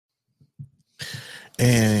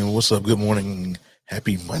And what's up? Good morning.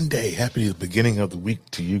 Happy Monday. Happy beginning of the week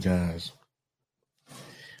to you guys.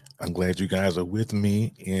 I'm glad you guys are with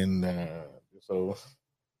me. So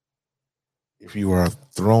if you are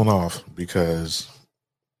thrown off because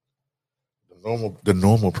the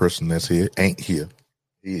normal person that's here ain't here,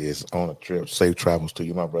 he is on a trip. Safe travels to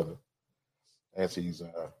you, my brother, as he's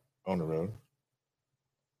on the road.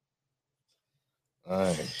 All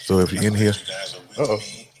right. So if you're in here, I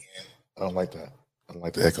don't like that. I don't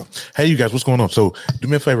like the echo. Hey, you guys, what's going on? So, do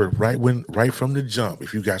me a favor, right from the jump,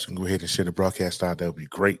 if you guys can go ahead and share the broadcast out, that would be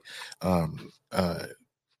great. Um,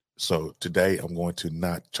 so today, I'm going to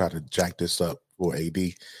not try to jack this up for AD.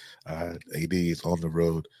 AD is on the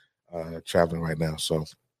road, traveling right now. So,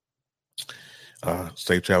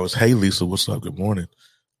 safe travels. Hey, Lisa, what's up? Good morning.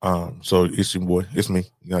 So it's your boy, it's me.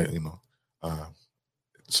 Uh,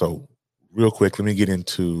 so real quick, let me get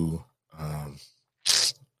into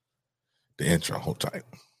the intro. Hold tight.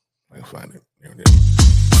 I can find it. There it is.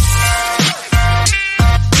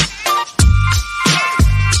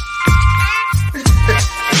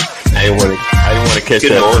 I didn't want to catch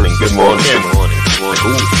that. Morning. Good morning. Good morning.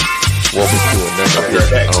 Welcome to another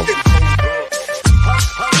episode.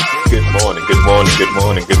 Good morning. Good morning. Good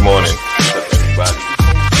morning. Good morning. What's up, everybody?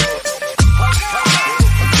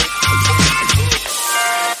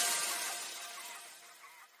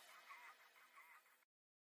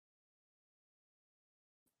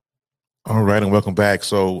 All right, and welcome back.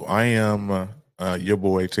 So I am your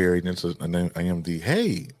boy Terry. I am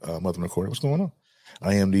the Mother Recorder. What's going on?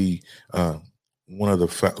 I am the one of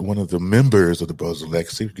the members of the Brothers of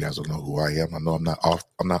Legacy. If you guys don't know who I am, I know I'm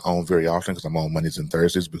not on very often because I'm on Mondays and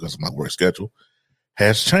Thursdays because my work schedule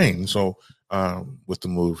has changed. So with the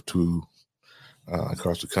move to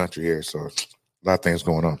across the country here, so a lot of things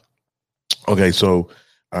going on. Okay, so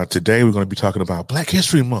today we're going to be talking about Black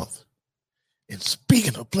History Month. And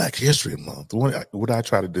speaking of Black History Month, what I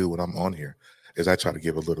try to do when I'm on here is I try to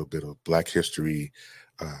give a little bit of Black history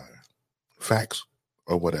facts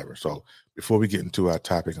or whatever. So before we get into our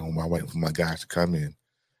topic, while waiting for my guys to come in,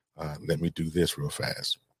 let me do this real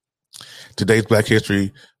fast. Today's Black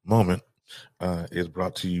History Moment is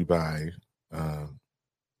brought to you by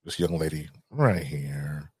this young lady right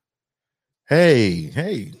here. Hey,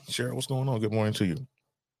 Cheryl, what's going on? Good morning to you.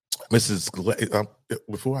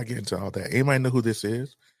 Before I get into all that, anybody know who this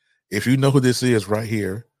is? If you know who this is right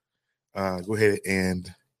here, go ahead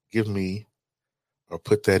and give me or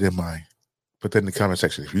put that in the comment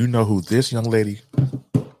section. If you know who this young lady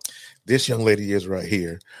is right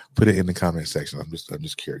here, put it in the comment section. I'm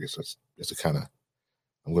just curious. It's a kind of,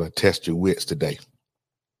 I'm going to test your wits today.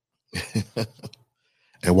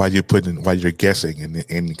 And while you're guessing in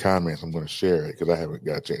the comments, I'm going to share it because I haven't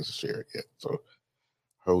got a chance to share it yet. So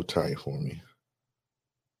hold tight for me.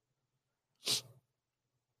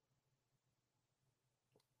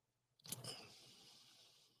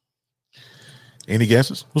 Any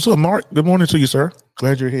guesses? What's up, Mark? Good morning to you, sir.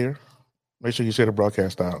 Glad you're here. Make sure you share the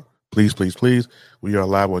broadcast out. Please, please, please. We are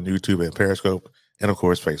live on YouTube and Periscope and, of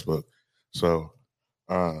course, Facebook. So,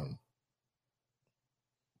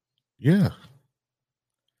 yeah.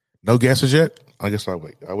 No guesses yet? I guess I'll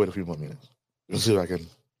wait. I'll wait a few more minutes. Let's see if I can.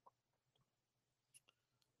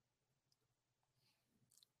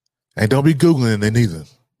 And don't be Googling it either.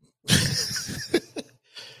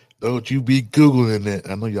 Don't you be Googling that.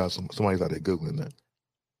 I know y'all, somebody's out there Googling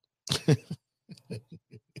that.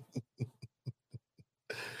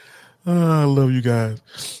 I love you guys.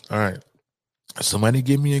 All right. Somebody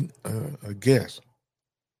give me a guess.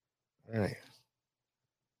 All right.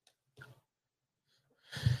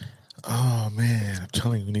 Oh, man. I'm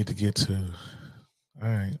telling you, we need to get to. All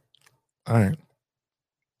right.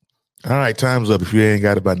 All right, time's up. If you ain't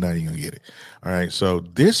got it by now, you're going to get it. All right, so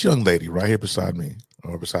this young lady right here beside me,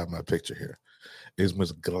 or beside my picture here, is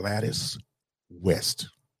Miss Gladys West.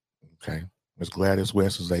 Okay, Miss Gladys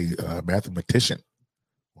West is a mathematician,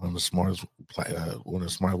 one of the smartest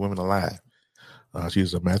women alive.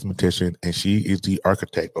 She's a mathematician, and she is the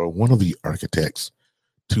architect, or one of the architects,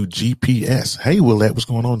 to GPS. Hey, Willette, what's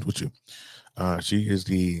going on with you?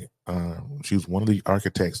 She's one of the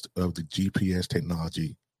architects of the GPS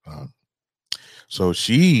technology. So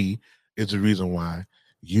she is the reason why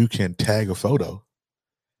you can tag a photo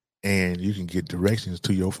and you can get directions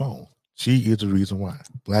to your phone. She is the reason why.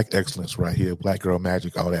 Black excellence right here, Black girl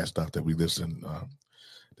magic, all that stuff that we listen,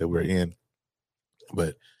 that we're in.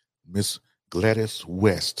 But Miss Gladys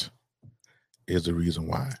West is the reason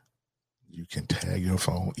why you can tag your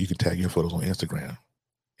phone. You can tag your photos on Instagram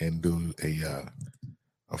and do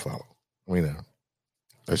a follow.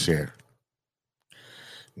 A share.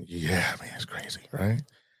 Yeah, man, it's crazy, right?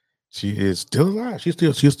 She is still alive. She's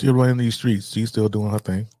still running these streets. She's still doing her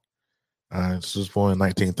thing. She was born in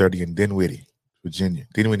 1930 in Dinwiddie, Virginia,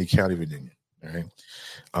 Dinwiddie County, Virginia. All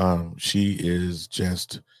right. She is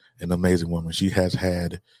just an amazing woman. She's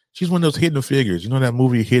one of those hidden figures. You know that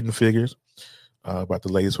movie Hidden Figures about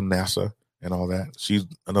the ladies from NASA and all that? She's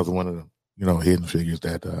another one of the, hidden figures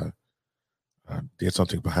that did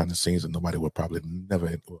something behind the scenes that nobody would probably never,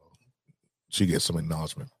 she gets some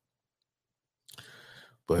acknowledgement.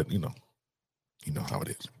 But, you know how it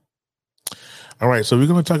is. All right, so we're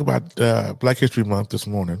going to talk about Black History Month this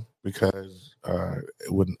morning because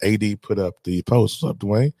when AD put up the post, what's up,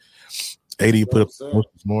 Dwayne? AD put up the post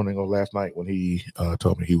this morning or last night when he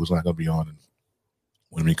told me he was not going to be on. And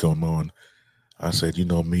when we come on, I said,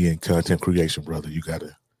 me and content creation, brother, you got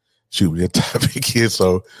to shoot me a topic here.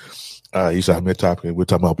 So he shot me a topic, and we're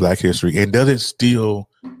talking about Black history. And does it still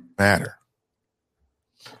matter?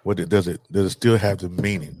 Does it still have the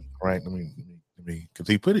meaning, right? I mean, because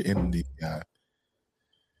he put it in the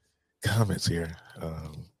comments here.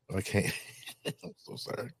 I can't. I'm so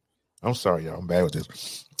sorry. I'm sorry, y'all. I'm bad with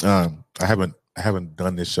this. I haven't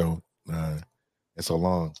done this show in so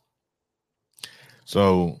long.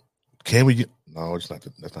 So can we get? No, it's not.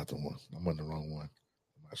 That's not the one. I'm on the wrong one.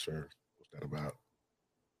 I'm not sure what's that about.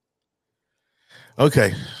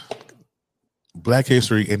 Okay, Black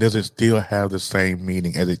history, and does it still have the same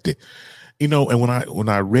meaning as it did? And when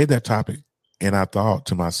I read that topic, and I thought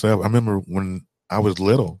to myself, I remember when I was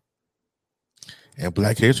little, and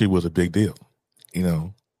Black history was a big deal.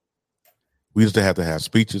 We used to have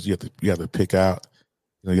speeches. You have to pick out.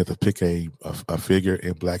 You have to pick a figure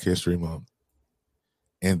in Black History Month,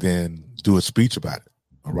 and then do a speech about it.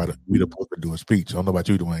 Or read a book or do a speech. I don't know about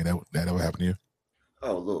you, Dwayne. That ever happened to you?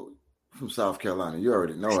 Oh, look, from South Carolina, you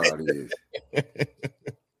already know how it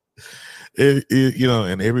is.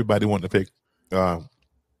 And everybody wanted to pick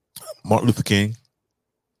Martin Luther King.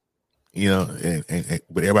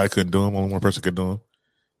 But everybody couldn't do him. Only one person could do him.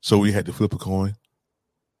 So we had to flip a coin.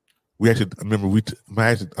 I remember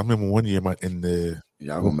one year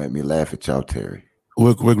y'all gonna make me laugh at y'all, Terry.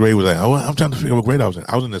 What grade was I? I'm trying to figure out what grade I was in.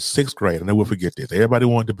 I was in the 6th grade. I never forget this. Everybody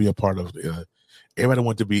wanted to be a part of. Everybody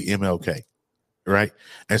wanted to be MLK, right?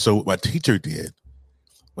 And so what my teacher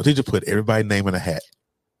put everybody's name in a hat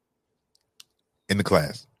in the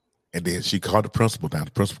class, and then she called the principal down.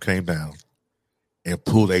 The principal came down and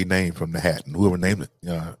pulled a name from the hat, and whoever named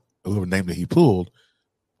it he pulled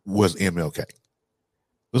was MLK.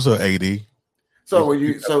 What's up, AD? So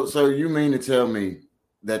you mean to tell me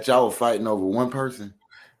that y'all were fighting over one person?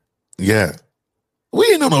 Yeah, we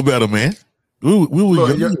ain't know no better, man.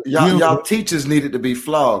 Y'all teachers needed to be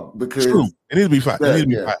flogged because true. It needed to be fight. It needed to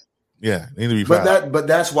be fight. Yeah, it needed to be fight. But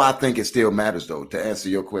that's why I think it still matters, though. To answer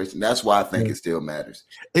your question, that's why I think it still matters.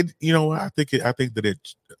 I think that it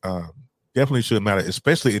definitely should matter,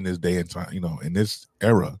 especially in this day and time. In this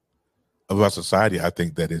era of our society, I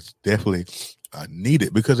think that it's definitely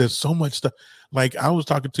needed because there's so much stuff. Like I was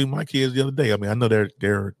talking to my kids the other day. I mean, I know they're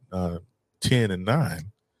 10 and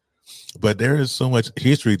 9, but there is so much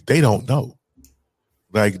history they don't know.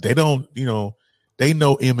 Like they don't, they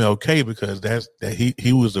know MLK because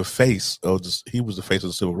he was the face of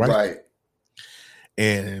the civil rights, right?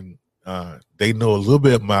 And they know a little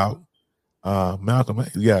bit about Malcolm.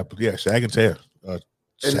 Yeah, Shag and Tear.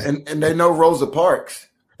 And they know Rosa Parks.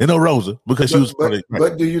 They know Rosa because she was.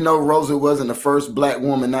 But do you know Rosa wasn't the first Black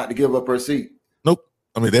woman not to give up her seat? Nope.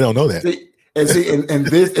 I mean, they don't know that. And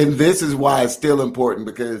this is why it's still important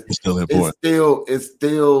because it's still important. It's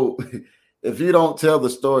still if you don't tell the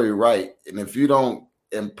story right and if you don't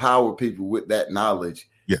empower people with that knowledge,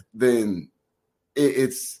 then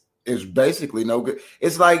it's basically no good.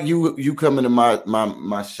 It's like you come into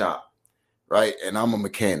my shop, right? And I'm a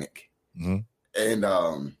mechanic,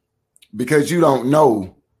 and because you don't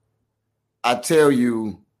know. I tell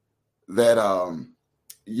you that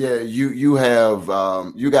you have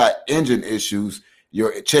you got engine issues.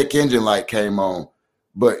 Your check engine light came on,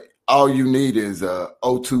 but all you need is a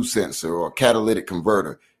O2 sensor or catalytic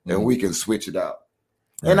converter, and we can switch it out.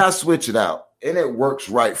 Right. And I switch it out, and it works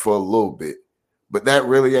right for a little bit, but that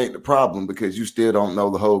really ain't the problem because you still don't know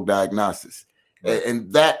the whole diagnosis.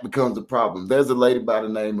 And that becomes a problem. There's a lady by the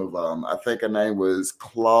name of, I think her name was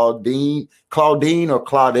Claudine or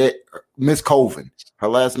Claudette, Miss Colvin. Her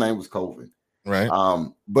last name was Colvin. Right.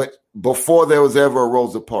 But before there was ever a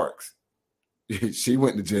Rosa Parks, she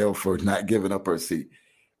went to jail for not giving up her seat.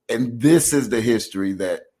 And this is the history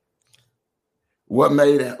that what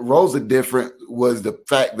made Rosa different was the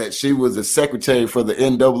fact that she was a secretary for the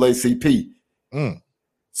NAACP.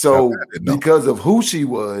 So because of who she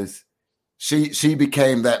was, she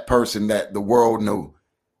became that person that the world knew.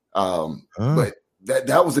 But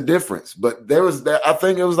that was the difference. But there was that. I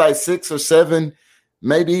think it was like 6 or 7,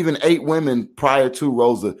 maybe even 8 women prior to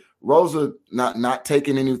Rosa. Rosa not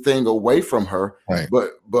taking anything away from her, right.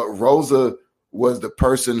 but Rosa was the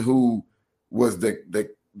person who was the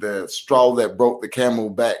straw that broke the camel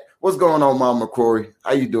back. What's going on, Mama Corey?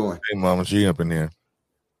 How you doing? Hey, Mama, she up in there.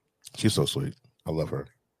 She's so sweet. I love her.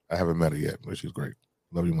 I haven't met her yet, but she's great.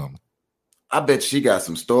 Love you, Mama. I bet she got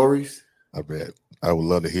some stories. I bet. I would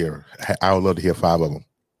love to hear. I would love to hear 5 of them.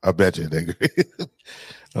 I bet you.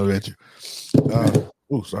 I bet you.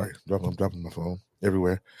 Oh, sorry. I'm dropping my phone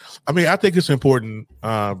everywhere. I mean, I think it's important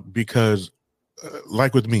because,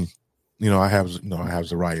 like with me, I have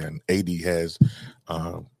Zariah, and AD has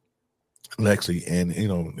Lexi, and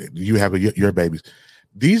you have your babies.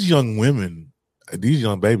 These young women, these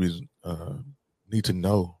young babies need to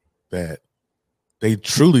know that they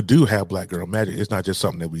truly do have Black girl magic. It's not just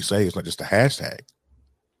something that we say. It's not just a hashtag.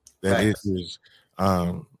 That it is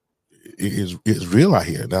real out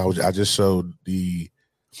here. Now, I just showed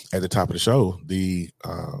at the top of the show the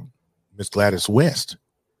Miss Gladys West,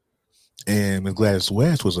 and Miss Gladys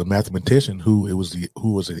West was a mathematician who was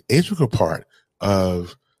an integral part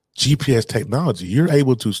of GPS technology. You're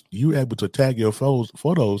able to tag your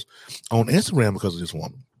photos on Instagram because of this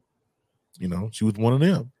woman. She was one of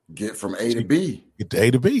them. Get from A to B. Get to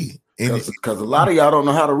A to B. Because a lot of y'all don't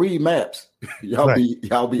know how to read maps. Y'all right.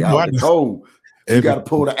 be out in the cold. You got to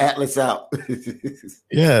pull the atlas out.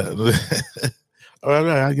 Yeah. All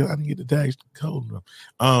right, I didn't get the tags cold enough.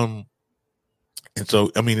 And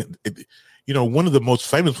so, I mean, one of the most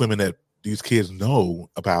famous women that these kids know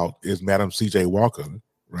about is Madam C.J. Walker,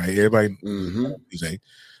 right? Everybody knows C.J.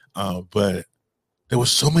 But there were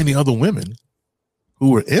so many other women who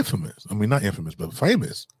were infamous. I mean, not infamous, but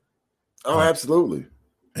famous. Oh, absolutely.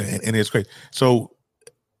 And it's great. So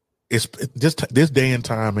it's this day and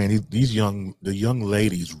time, man. The young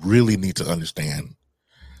ladies really need to understand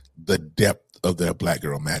the depth of their Black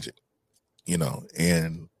girl magic,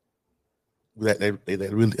 and that they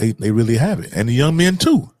really have it, and the young men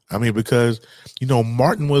too. I mean, because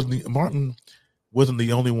Martin wasn't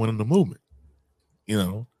the only one in the movement,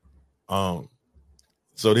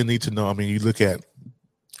 so they need to know. I mean, you look at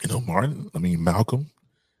Martin. I mean, Malcolm.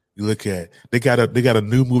 You look at they got a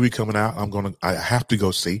new movie coming out. I have to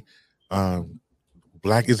go see.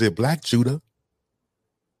 Is it Black Judah?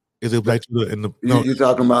 Is it Black Judah in the? No. You're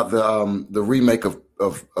talking about the remake of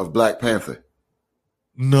Black Panther?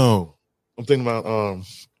 No, I'm thinking about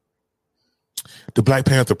the Black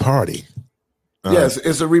Panther Party. Yes,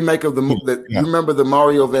 it's a remake of the movie. Yeah. You remember the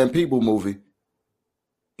Mario Van Peebles movie?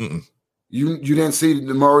 Mm-mm. You didn't see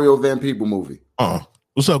the Mario Van Peebles movie?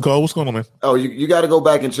 What's up, Cole? What's going on, man? Oh, you got to go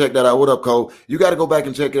back and check that out. What up, Cole? You got to go back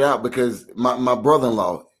and check it out because my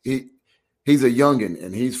brother-in-law, he's a youngin'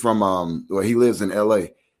 and he's from he lives in LA,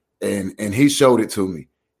 and he showed it to me,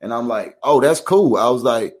 and I'm like, oh, that's cool. I was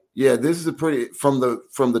like, yeah, this is a pretty from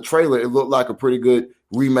the trailer. It looked like a pretty good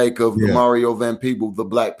remake of the Mario Van Peebles, the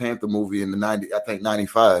Black Panther movie in the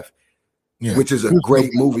 95, which is a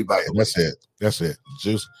great movie by the way. That's it.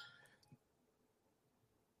 Just.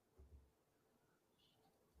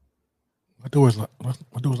 My door's not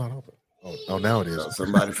open. Oh, now it is.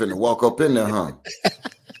 Somebody finna walk up in there, huh?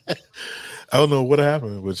 I don't know what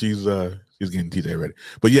happened, but she's getting TJ ready.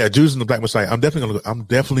 But yeah, Judas and the Black Messiah. I'm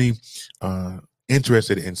definitely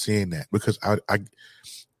interested in seeing that because I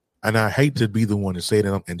hate to be the one to say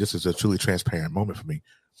that, and this is a truly transparent moment for me.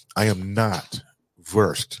 I am not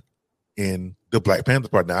versed in the Black Panther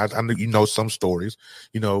part. Now I know some stories.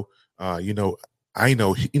 I know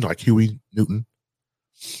like Huey Newton.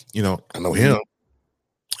 I know him,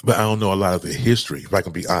 but I don't know a lot of the history, if I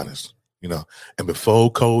can be honest, and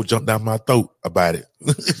before Cole jumped down my throat about it,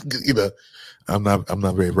 I'm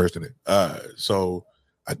not very versed in it. So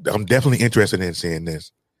I'm definitely interested in seeing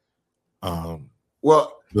this.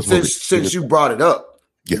 Well, since you brought it up,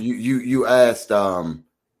 you asked the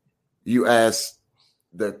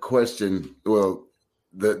question. Well,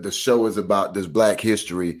 the show is about this Black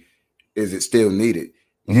history. Is it still needed?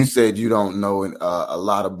 You said you don't know a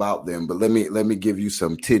lot about them, but let me give you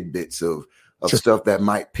some tidbits of stuff that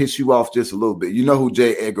might piss you off just a little bit. You know who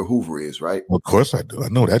J. Edgar Hoover is, right? Well, of course I do. I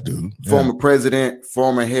know that dude. Former president,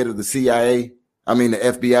 former head of the CIA. I mean the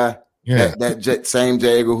FBI. Yeah, that same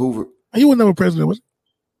J. Edgar Hoover. He was never president, was he?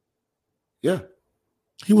 Yeah,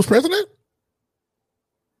 he was president.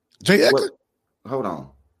 J. Edgar. Hold on.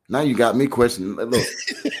 Now you got me questioning. Look.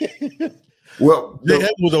 Well, J.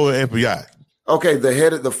 Edgar was over the FBI. Okay,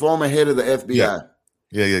 the former head of the FBI.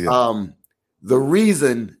 Yeah. The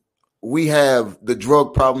reason we have the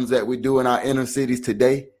drug problems that we do in our inner cities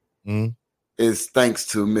today is thanks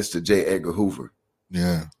to Mr. J. Edgar Hoover.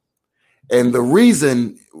 Yeah. And the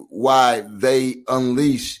reason why they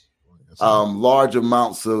unleash large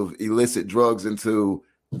amounts of illicit drugs into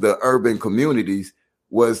the urban communities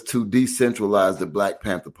was to decentralize the Black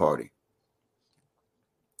Panther Party.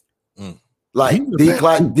 Like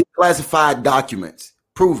declassified documents,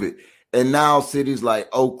 prove it. And now cities like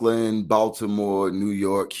Oakland, Baltimore, New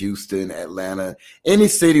York, Houston, Atlanta, any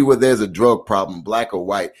city where there's a drug problem, black or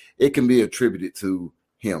white, it can be attributed to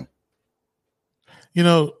him. You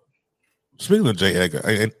know, speaking of J. Edgar,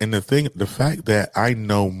 and the fact that I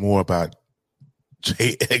know more about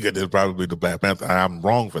J. Edgar than probably the Black Panther, I'm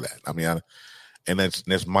wrong for that. I mean, and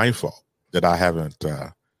that's my fault that I haven't.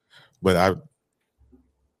 But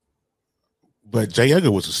J.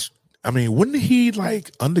 Edgar was. Wouldn't he like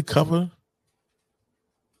undercover?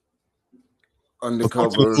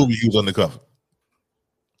 Undercover. He was undercover.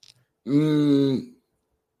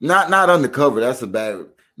 Not undercover. That's a bad.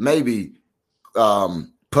 Maybe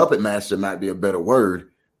puppet master might be a better word,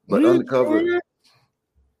 but undercover.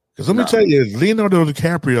 Because let me tell you, Leonardo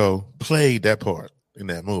DiCaprio played that part in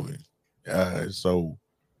that movie. It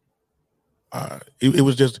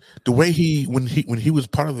was just the way when he was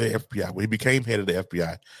part of the FBI, when he became head of the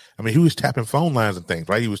FBI. I mean, he was tapping phone lines and things,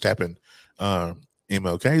 right? He was tapping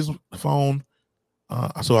MLK's phone.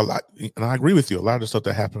 So a lot, and I agree with you. A lot of the stuff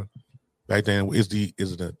that happened back then is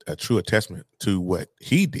a true testament to what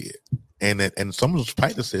he did, and some of those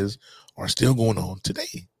practices are still going on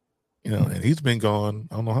today. You know, and he's been gone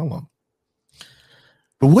I don't know how long.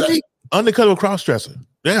 But what he undercover cross-dresser?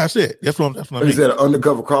 Yeah, that's it. That's what I mean. He said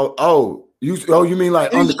undercover cross. You mean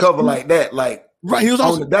like undercover like that? Like right? He was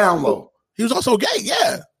also on the down low. He was also gay.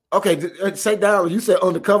 Yeah. Okay, say down. You said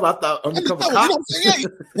undercover. I thought undercover. You know what I'm saying?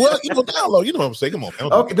 Well, down low. You know what I'm saying? Come on.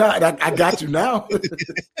 Okay, I got you now.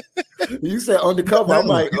 You said undercover. I'm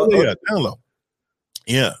like, yeah, down low.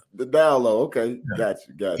 Yeah, the down low. Okay, got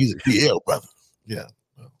you. He's a DL brother. Yeah,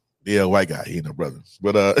 DL white guy. He ain't no brother.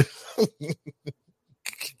 But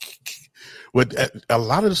but a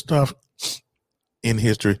lot of the stuff in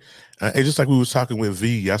history, it's just like we was talking with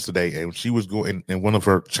V yesterday, and she was going in one of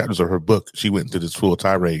her chapters of her book. She went into this full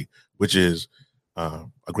tirade, which is a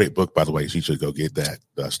great book, by the way. She should go get that.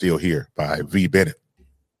 Still Here by V Bennett.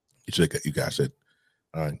 You guys should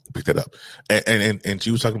pick that up. And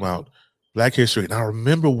she was talking about Black history, and I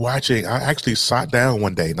remember watching. I actually sat down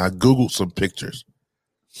one day and I Googled some pictures,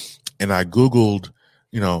 and I Googled,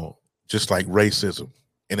 just like racism,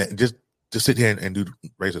 and just to sit here and do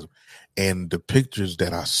racism. And the pictures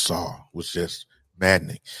that I saw was just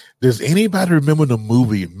maddening. Does anybody remember the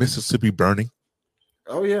movie Mississippi Burning?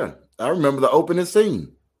 Oh, yeah. I remember the opening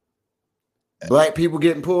scene. Black people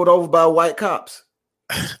getting pulled over by white cops.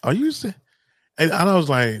 Are you saying? And I was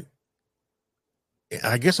like,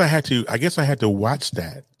 I guess I had to watch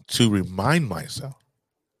that to remind myself.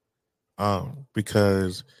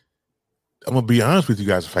 Because I'm gonna be honest with you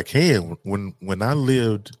guys, if I can, when I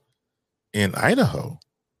lived in Idaho,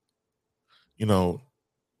 that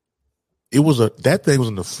thing was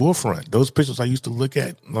in the forefront. Those pictures I used to look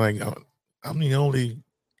at, like I'm the only,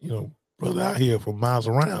 brother out here for miles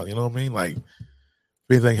around. You know what I mean? Like,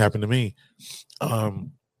 if anything happened to me,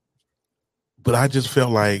 but I just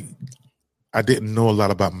felt like I didn't know a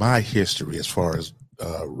lot about my history as far as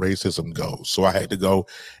racism goes. So I had to go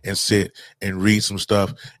and sit and read some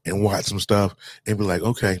stuff and watch some stuff and be like,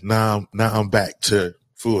 okay, now I'm back to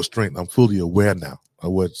full strength. I'm fully aware now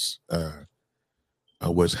of what's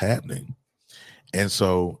happening. And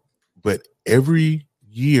so, but every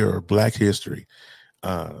year, Black history,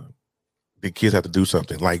 the kids have to do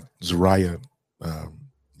something. Like Zariah,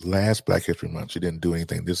 last Black History Month, she didn't do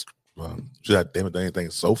anything. She hasn't done anything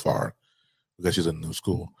so far because she's in a new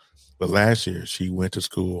school. But last year, she went to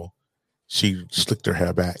school. She slicked her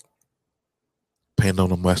hair back, painted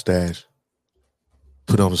on a mustache,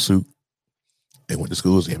 put on a suit, and went to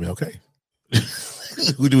school as MLK,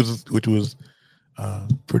 which was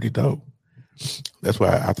pretty dope. That's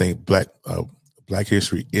why I think Black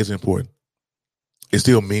history is important. It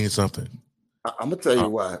still means something. I'm gonna tell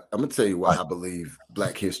you why. I believe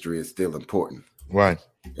Black history is still important. Right.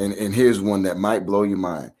 And here's one that might blow your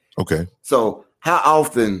mind. Okay. So how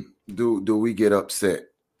often do we get upset?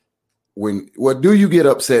 Do you get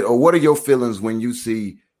upset, or what are your feelings when you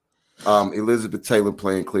see Elizabeth Taylor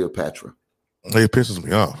playing Cleopatra? It pisses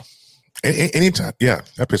me off. Anytime, yeah,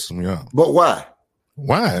 that pisses me off. But why?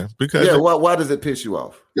 Why? Because why does it piss you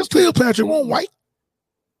off? Because Cleopatra won't white.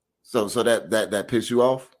 So that piss you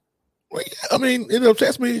off? Well, yeah, I mean, it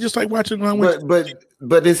upsets me just like watching.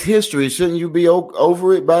 But it's history. Shouldn't you be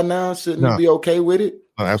over it by now? Shouldn't you be okay with it?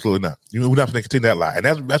 No, absolutely not. We're not going to continue that lie,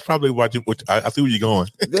 and that's probably why I see where you're going.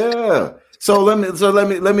 Yeah. So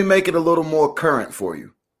let me make it a little more current for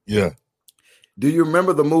you. Yeah. Do you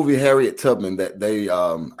remember the movie Harriet Tubman that they?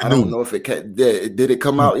 I don't know if it did it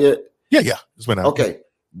come out yet? Yeah. It's been out. Okay,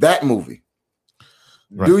 that movie.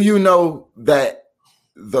 Right. Do you know that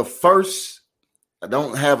the first? I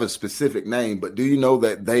don't have a specific name, but do you know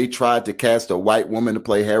that they tried to cast a white woman to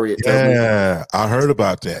play Harriet Tubman? Yeah, I heard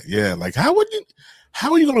about that. Yeah, like how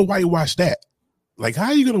are you going to whitewash that? Like, how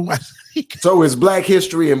are you going to watch? So is Black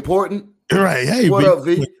history important? Right. Hey, what up,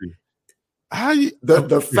 V? How you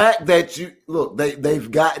the fact that you look,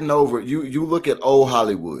 they've gotten over you look at old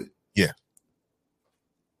Hollywood. Yeah.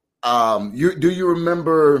 Do you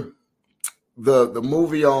remember the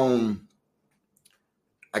movie on?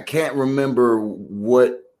 I can't remember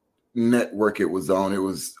what network it was on. It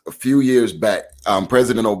was a few years back.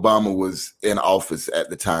 President Obama was in office at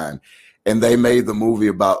the time, and they made the movie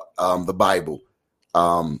about the Bible.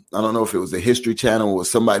 I don't know if it was the History Channel or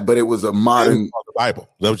somebody, but it was a modern the Bible.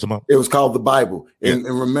 It was called the Bible. And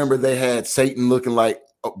remember, they had Satan looking like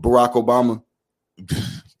Barack Obama.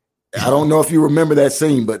 I don't know if you remember that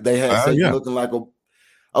scene, but they had Satan looking like a.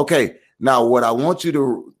 Okay, now what I want you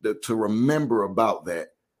to remember about that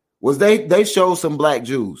was they showed some Black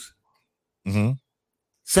Jews. Mm-hmm.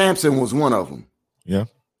 Samson was one of them. Yeah.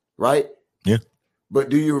 Right? Yeah. But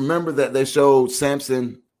do you remember that they showed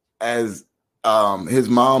Samson as his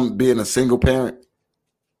mom being a single parent?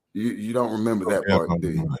 You don't remember that part,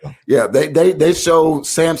 do you? Yeah, they showed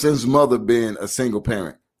Samson's mother being a single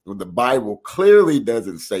parent. The Bible clearly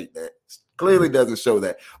doesn't say that. Clearly doesn't show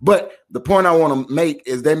that. But the point I want to make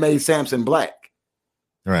is they made Samson Black.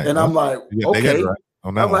 Right. And I'm like, okay.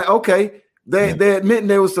 I'm like, okay. They're admitting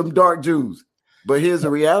there was some dark Jews. But here's the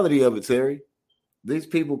reality of it, Terry. These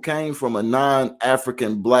people came from a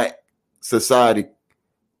non-African Black society.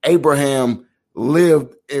 Abraham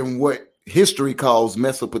lived in what history calls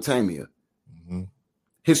Mesopotamia. Mm-hmm.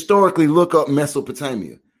 Historically, look up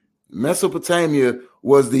Mesopotamia. Mesopotamia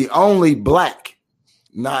was the only Black,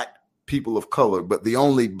 not people of color, but the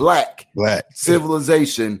only black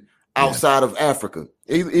civilization outside of Africa,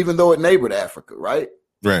 even though it neighbored Africa, right?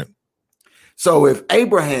 Right. So if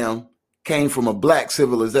Abraham came from a Black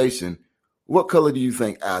civilization, what color do you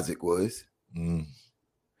think Isaac was? Mm.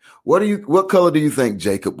 What color do you think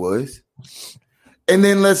Jacob was? And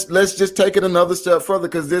then let's just take it another step further,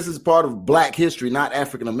 because this is part of Black history, not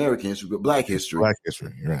African American history, but Black history. Black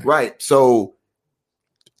history, right? Right. So,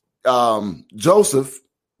 Joseph,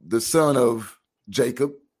 the son of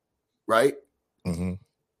Jacob, right? Mm-hmm.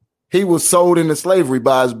 He was sold into slavery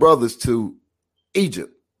by his brothers to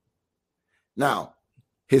Egypt. Now,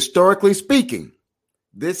 historically speaking,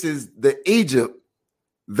 this is the Egypt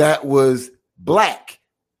that was Black,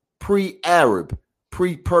 pre-Arab,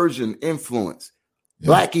 pre-Persian influence.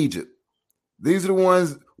 Black Egypt. These are the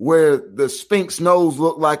ones where the Sphinx nose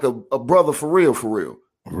looked like a brother for real. For real.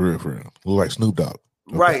 Look like Snoop Dogg.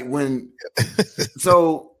 Okay. Right.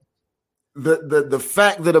 So the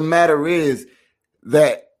fact of the matter is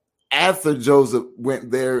that after Joseph went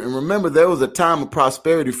there, and remember, there was a time of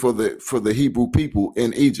prosperity for the Hebrew people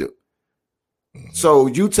in Egypt. Mm-hmm. So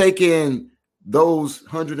you take in those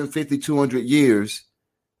 150, 200 years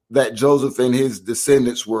that Joseph and his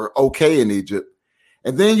descendants were okay in Egypt.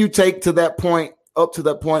 And then you take up to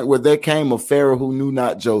that point where there came a Pharaoh who knew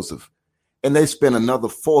not Joseph. And they spent another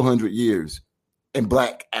 400 years in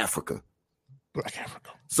Black Africa. Black Africa.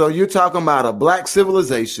 So you're talking about a Black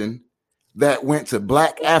civilization that went to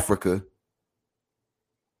Black Africa.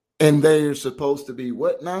 And they're supposed to be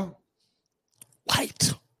what now?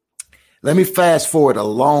 White. Let me fast forward a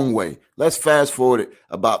long way. Let's fast forward it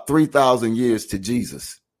about 3,000 years to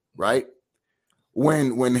Jesus, right?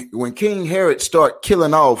 When King Herod started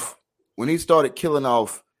killing off the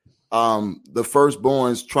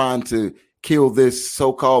firstborns, trying to kill this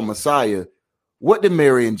so-called Messiah, what did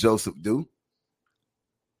Mary and Joseph do?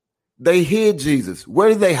 They hid Jesus. Where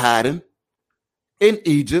did they hide him? In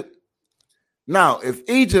Egypt. Now, if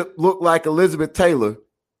Egypt looked like Elizabeth Taylor,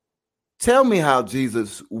 tell me how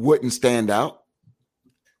Jesus wouldn't stand out.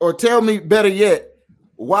 Or tell me, better yet,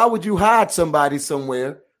 why would you hide somebody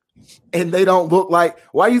somewhere and they don't look like?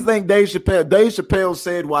 Why do you think Dave Chappelle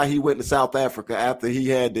said why he went to South Africa after he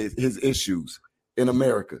had his issues in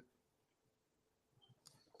America?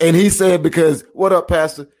 And he said, because, what up,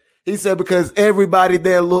 Pastor? He said, because everybody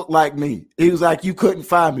there looked like me. He was like, you couldn't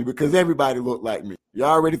find me because everybody looked like me. You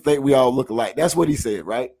already think we all look alike. That's what he said,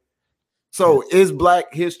 right? So is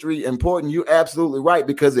Black history important? You're absolutely right,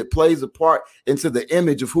 because it plays a part into the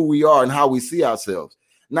image of who we are and how we see ourselves.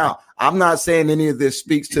 Now, I'm not saying any of this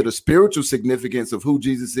speaks to the spiritual significance of who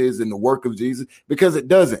Jesus is and the work of Jesus, because it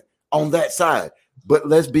doesn't on that side. But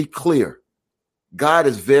let's be clear. God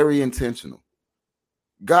is very intentional.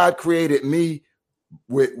 God created me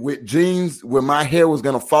with genes where my hair was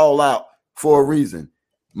going to fall out for a reason.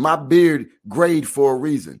 My beard grayed for a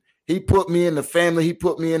reason. He put me in the family. He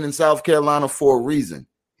put me in South Carolina for a reason.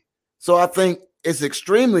 So I think it's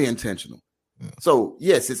extremely intentional. So,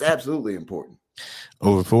 yes, it's absolutely important.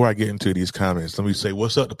 Oh, before I get into these comments, let me say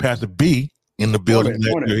what's up to Pastor B in the building.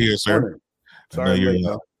 You're here, sir. Sorry,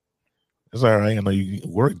 you're it's all right. I know you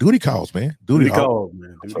work duty calls, man. Duty calls,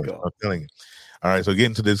 man. Duty calls. I'm telling you. All right, so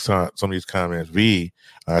getting to this, some of these comments. V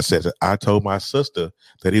says, I told my sister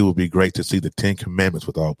that it would be great to see the 10 Commandments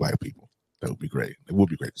with all black people. That would be great. It would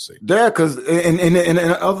be great to see. Yeah, because and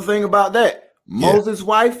the other thing about that, Moses'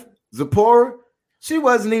 wife, Zipporah, she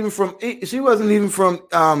wasn't even from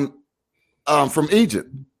Egypt.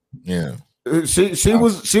 Yeah. She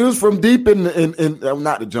was from deep in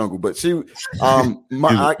not the jungle, but she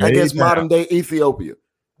I guess modern day Ethiopia.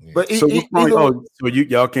 Yeah. But so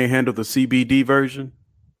y'all can't handle the CBD version,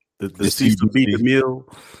 the Cecil B. DeMille.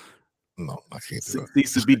 No, I can't do it.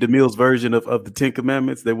 Cecil B. DeMille's version of the 10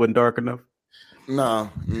 Commandments. They wasn't dark enough. No,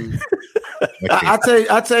 I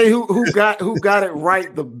tell you who got it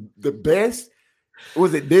right the best.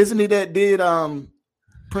 Was it Disney that did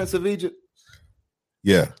Prince of Egypt?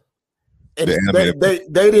 Yeah. And they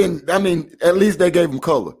didn't. I mean, at least they gave them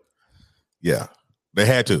color. Yeah, they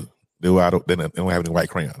had to. They don't have any white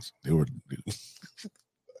crayons. They were.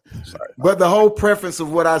 Sorry. But the whole preference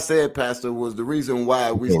of what I said, Pastor, was the reason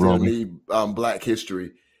why we still need Black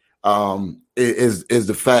history. Is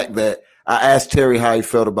the fact that I asked Terry how he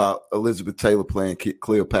felt about Elizabeth Taylor playing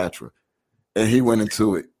Cleopatra, and he went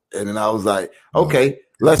into it, and then I was like, okay,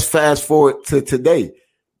 let's fast forward to today.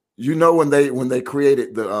 You know, when they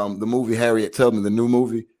created the movie Harriet Tubman, the new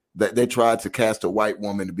movie, that they tried to cast a white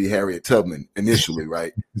woman to be Harriet Tubman initially,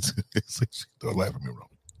 right? Don't laugh at me, wrong.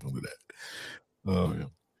 Don't do that. Oh yeah.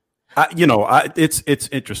 It's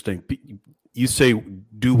interesting. You say,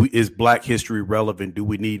 is Black history relevant? Do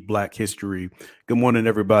we need Black history? Good morning,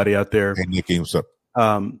 everybody out there. Hey, Nikki, what's up?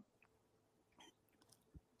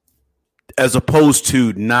 As opposed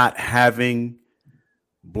to not having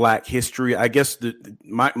Black history, I guess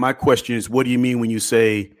my question is, what do you mean when you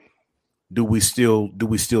say, do we still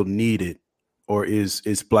need it, or is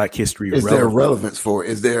Black history? Is relevant? There relevance for it?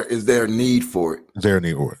 Is there a need for it? Is there a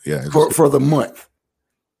need for it? Yeah, for the month.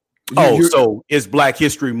 So is Black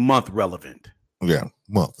History Month relevant? Yeah,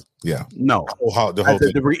 month. Yeah, no.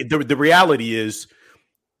 The reality is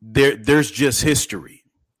there's just history.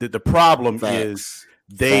 The problem is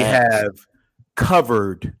they have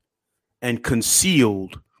covered and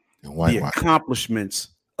concealed the accomplishments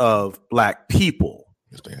of Black people.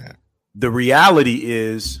 Yes, they have. The reality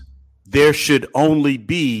is there should only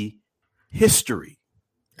be history.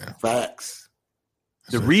 Yeah. Facts.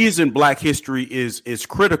 The reason Black history is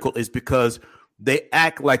critical is because they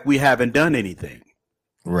act like we haven't done anything.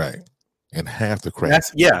 Right. And half the crap.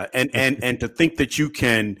 And to think that you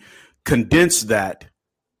can condense that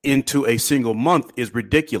into a single month is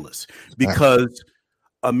ridiculous, because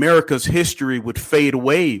America's history would fade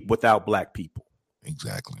away without Black people.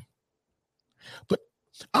 Exactly. But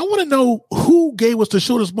I want to know who gave us the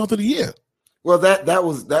shortest month of the year. Well, that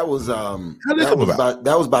was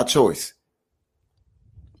by choice.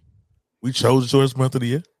 We chose the shortest month of the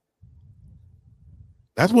year.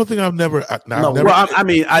 That's one thing I've never. February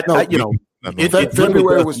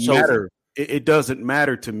was chosen. It doesn't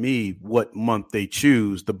matter to me what month they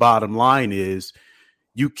choose. The bottom line is,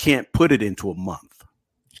 you can't put it into a month.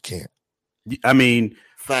 You can't. I mean,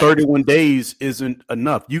 31 days isn't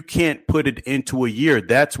enough. You can't put it into a year.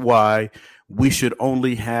 That's why we should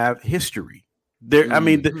only have history. There. I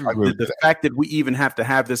mean, the fact that we even have to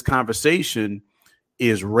have this conversation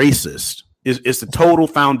is racist. It's the total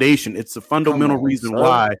foundation. It's the fundamental reason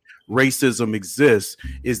why racism exists,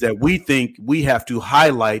 is that we think we have to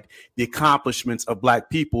highlight the accomplishments of Black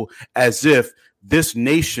people as if this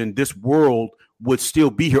nation, this world would still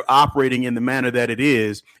be here operating in the manner that it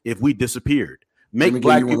is if we disappeared. Make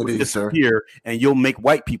Black people disappear, and you'll make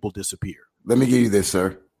white people disappear. Let me give you this,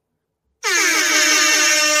 sir.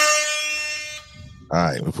 All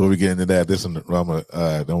right. Before we get into that, I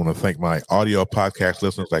want to thank my audio podcast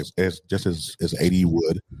listeners, just as AD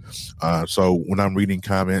would. So when I'm reading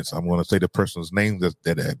comments, I'm going to say the person's name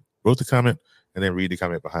that wrote the comment, and then read the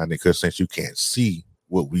comment behind it, because since you can't see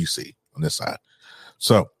what we see on this side.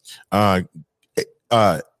 So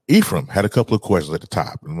Ephraim had a couple of questions at the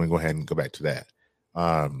top, and we'll go ahead and go back to that.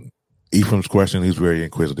 Ephraim's question, he's very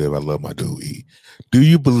inquisitive. I love my dude, E. Do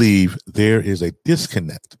you believe there is a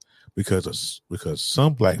disconnect because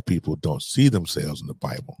some black people don't see themselves in the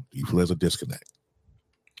Bible? Do you feel there's a disconnect?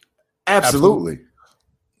 Absolutely.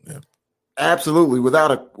 Yeah. Absolutely.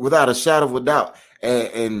 Without a shadow of a doubt.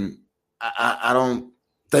 And I don't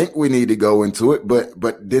think we need to go into it,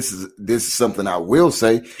 but this is something I will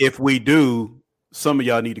say. If we do, some of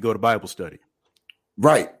y'all need to go to Bible study.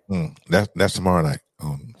 Right. That's tomorrow night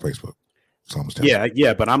on Facebook.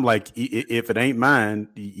 Yeah, but I'm like, if it ain't mine,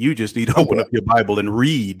 you just need to open up your Bible and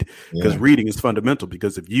read, because reading is fundamental.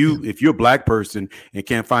 Because if you're a black person and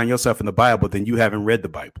can't find yourself in the Bible, then you haven't read the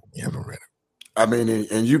Bible. You haven't read it. I mean,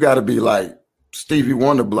 and you got to be like Stevie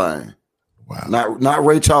Wonder blind. Wow. Not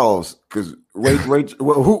Ray Charles, because Ray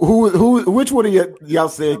which one of y'all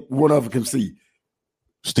said one of them can see?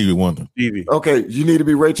 Stevie Wonder. Stevie. Okay, you need to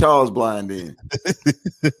be Ray Charles blind then.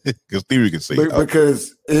 Because Stevie can see.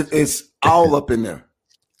 Because it's all up in there.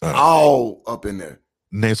 All up in there.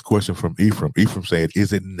 Next question from Ephraim. Ephraim said,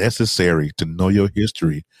 is it necessary to know your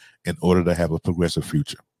history in order to have a progressive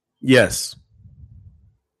future? Yes.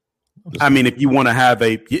 I mean, if you want to have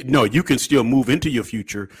you can still move into your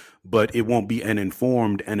future, but it won't be an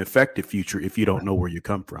informed and effective future if you don't know where you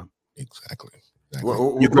come from. Exactly.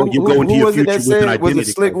 Well, you go into your future with an identity. Was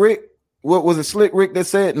it Slick Rick? What was it, Slick Rick that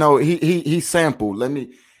said? No, he sampled.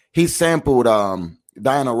 He sampled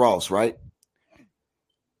Diana Ross, right?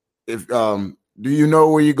 If do you know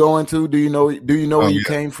where you're going to? Do you know where you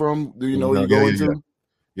came from? Do you know where you're going to?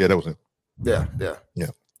 Yeah, that was it. Yeah.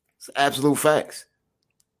 It's absolute facts.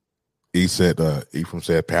 He said, Ephraim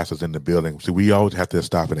said, pastors in the building. See, we always have to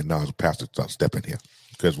stop and acknowledge pastors stepping here,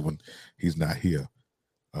 because when he's not here,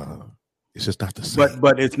 it's just not the same.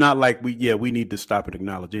 But it's not like we need to stop and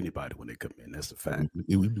acknowledge anybody when they come in. That's a fact.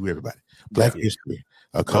 We do everybody. Black history.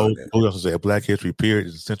 Cole also said, Black history period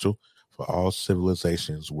is essential for all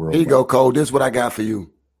civilizations worldwide. Here you go, Cole. This is what I got for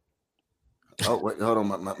you. Oh, wait, hold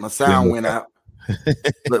on. My sound went out.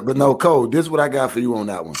 but no, Cole, this is what I got for you on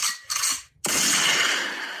that one.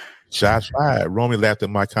 Shots fired. Romy laughed at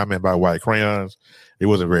my comment about white crayons. It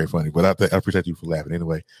wasn't very funny, but I appreciate you for laughing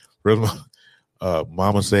anyway.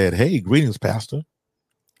 Mama said, "Hey, greetings, Pastor."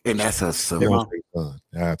 And that's her son.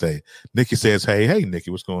 I tell you, Nikki says, "Hey,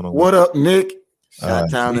 Nikki, what's going on? What up, Nick?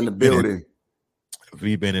 Shot-town in the building."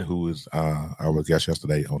 V. Bennett, who was our guest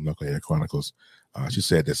yesterday on Knucklehead Chronicles, she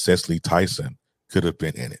said that Cecily Tyson could have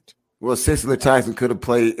been in it. Well, Cecily Tyson could have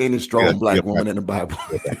played any strong black woman in the Bible.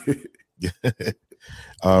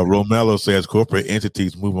 Romello says corporate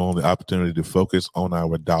entities move on the opportunity to focus on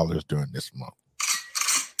our dollars during this month.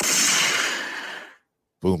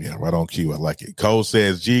 Boom, yeah, right on cue. I like it. Cole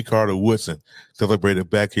says G. Carter Woodson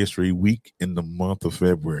celebrated Black History Week in the month of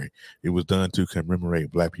February. It was done to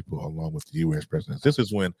commemorate Black people along with the U.S. presidents. This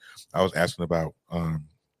is when I was asking about my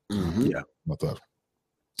thoughts.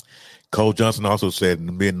 Cole Johnson also said in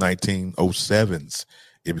the mid-1907s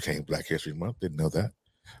it became Black History Month. Didn't know that.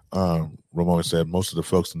 Ramon said most of the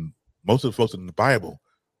folks in the Bible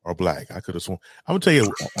are black. I could have sworn. I'm gonna tell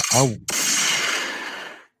you,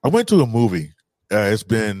 I went to a movie. It's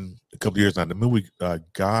been a couple years now. The movie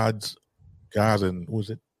God's and what was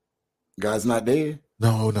it? God's Not Dead.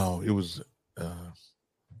 No, it was the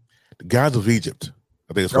Gods of Egypt.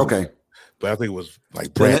 I think it's okay. But I think it was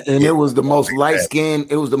like Brad, and it was the most light skinned.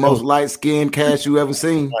 It was the most light skinned cast you ever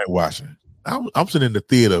seen. Whitewashing. I'm sitting in the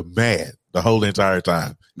theater mad the whole entire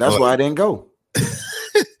time. That's why I didn't go.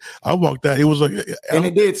 I walked out. It was like, and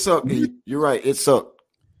it did suck. You're right. It sucked.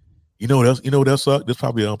 You know what else? You know what else sucked? This is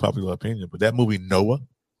probably an unpopular opinion, but that movie Noah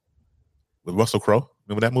with Russell Crowe.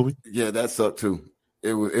 Remember that movie? Yeah, that sucked too.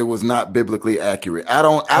 It was not biblically accurate. I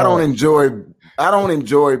don't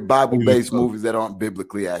enjoy Bible-based movies that aren't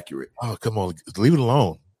biblically accurate. Oh, come on, leave it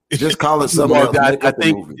alone. Just call it something else. I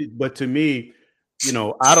think, but to me,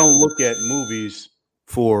 I don't look at movies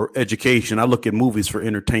for education. I look at movies for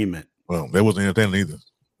entertainment. Well, that wasn't entertainment either.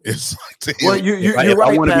 It's like, well, you're right, if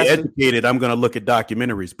I want to be educated, I'm going to look at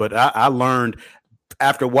documentaries. But I learned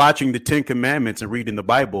after watching the 10 Commandments and reading the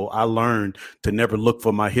Bible, I learned to never look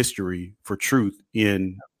for my history for truth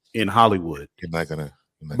in Hollywood. You're not gonna.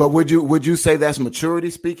 But would you say that's maturity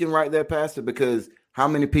speaking right there, Pastor? Because how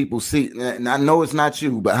many people see? And I know it's not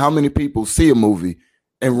you, but how many people see a movie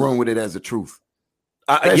and run with it as a truth?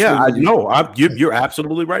 You're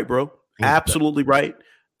absolutely right, bro. Absolutely right.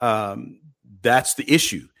 That's the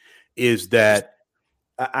issue. Is that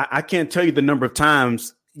I can't tell you the number of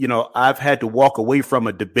times, I've had to walk away from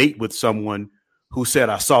a debate with someone who said,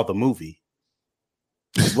 I saw the movie.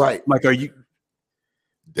 Right. Like, are you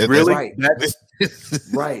really?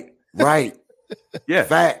 Right. Right. Yeah.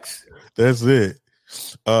 Facts. That's it.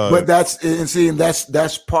 But that's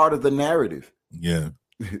part of the narrative. Yeah.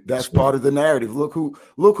 That's part of the narrative. Look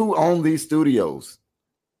who owned these studios.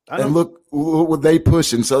 And look what they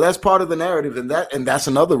pushing. So that's part of the narrative, and that's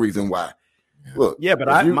another reason why. Look, yeah,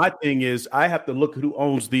 but my thing is I have to look at who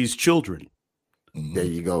owns these children. There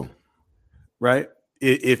you go. Right?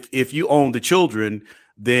 If you own the children,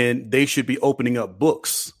 then they should be opening up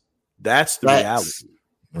books. That's the reality.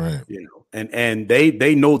 Right. You know, and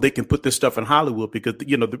they know they can put this stuff in Hollywood because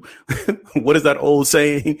what is that old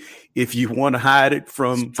saying? If you want to hide it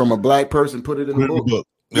from a black person, put it in a book.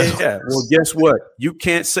 Yeah. Well, guess what? You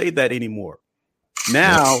can't say that anymore.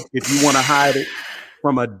 Now, if you want to hide it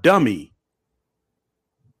from a dummy,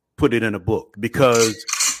 put it in a book, because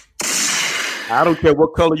I don't care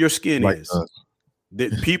what color your skin is. The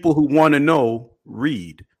people who want to know,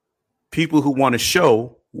 read. People who want to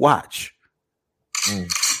show, watch.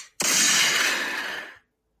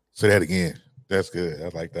 Say that again. That's good.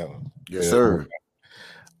 I like that one. Yes, sir.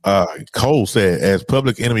 Cole said, as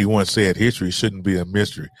Public Enemy once said, history shouldn't be a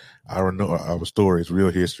mystery. Our story is real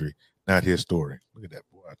history, not his story. Look at that,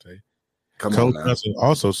 boy, I tell you. Cole Johnson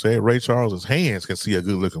also said Ray Charles's hands can see a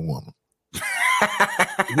good-looking woman.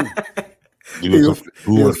 He was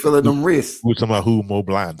feeling them wrists. We were talking about who more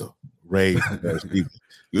blinder. Ray.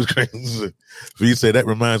 He was crazy. He said, that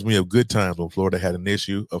reminds me of good times when Florida had an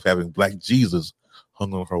issue of having Black Jesus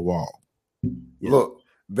hung on her wall. Yeah. Look.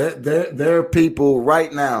 There are people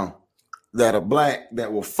right now that are black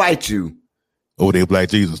that will fight you. Oh, they're Black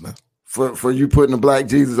Jesus now. For you putting a Black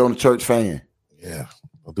Jesus on a church fan. Yeah,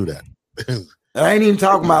 don't do that. I ain't even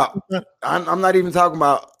talking about. I'm not even talking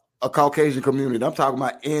about a Caucasian community. I'm talking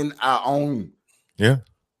about in our own. Yeah.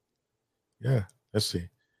 Let's see.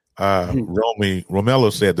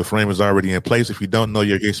 Romello said the frame is already in place. If you don't know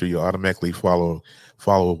your history, you automatically follow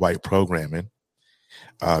white programming.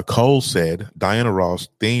 Cole said, Diana Ross,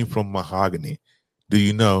 theme from Mahogany. Do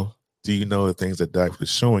you know the things that Doc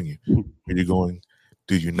was showing you? Where you going?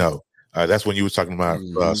 Do you know? That's when you was talking about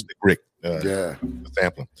Slick Rick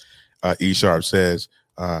sampling. E Sharp says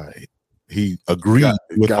he agreed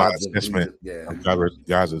with my assessment.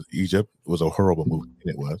 Gaza Egypt was a horrible movie,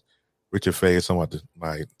 and it was. Richard Fay is talking about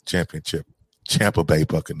my championship, Tampa Bay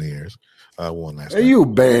Buccaneers won last night. You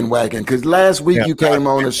bandwagon, because last week you came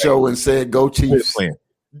on the show and said go Chiefs.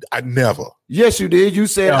 I never. Yes, you did. You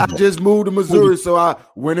said I just moved to Missouri, so I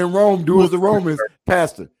when in Rome, do as the Romans.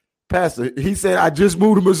 Pastor, he said I just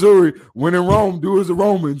moved to Missouri. When in Rome, do as the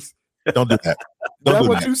Romans. Don't do that. That's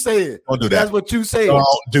what you said. Don't do that. That's what you said. Don't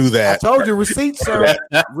do that. I told you receipts, sir.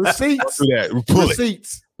 Receipts. Don't do that. Pull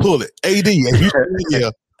receipts. Pull it. AD.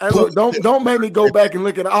 Hey, look, don't make me go back and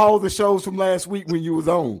look at all the shows from last week when you was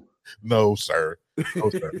on. No, sir. No,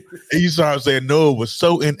 sir. You started saying no, it was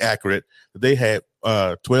so inaccurate that they had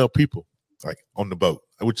 12 people like on the boat,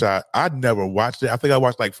 which I never watched it. I think I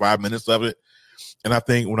watched like 5 minutes of it, and I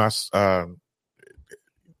think when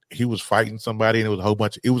he was fighting somebody and it was a whole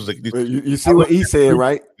bunch. It was like you see what he said,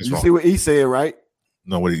 right? You see what he said, right?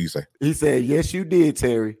 No, what did he say? He said, "Yes, you did,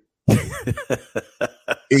 Terry."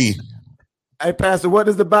 E. Hey, Pastor, what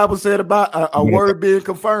does the Bible say about a word being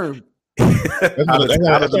confirmed? Out of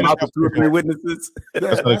the mouth of 2 or 3 witnesses.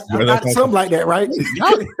 Something like that, right?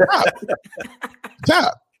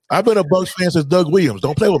 Stop. I've been a Bucs fan since Doug Williams.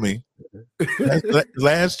 Don't play with me. The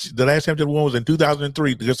last championship one was in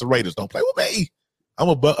 2003 against the Raiders. Don't play with me. I'm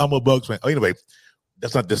a Bucs fan. Oh, anyway,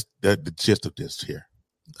 that's not the gist of this here.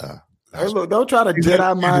 Hey, look, don't try to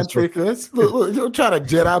Jedi mind trick us. Look, don't try to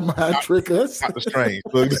Jedi mind trick us. Doctor Strange.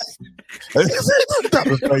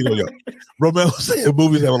 Doctor Strange. Romero said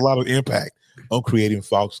movies have a lot of impact on creating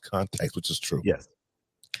false context, which is true. Yes.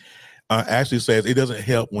 Ashley says it doesn't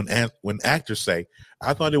help when actors say,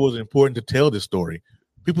 I thought it was important to tell this story.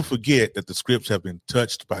 People forget that the scripts have been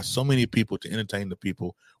touched by so many people to entertain the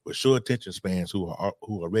people with short attention spans who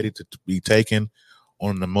are ready to be taken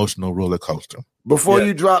on an emotional roller coaster. Before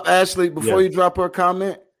you drop Ashley, you drop her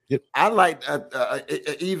comment, I like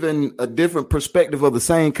even a different perspective of the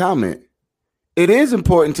same comment. It is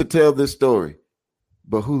important to tell this story,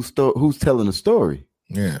 but who's telling the story?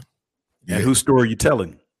 Yeah. And whose story are you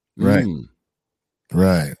telling? Right.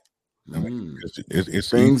 Right. I mean, it's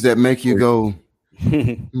things that make you go.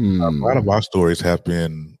 A lot of our stories have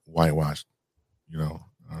been whitewashed,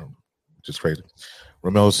 which is crazy.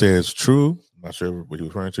 Romel says, true. I'm not sure what you're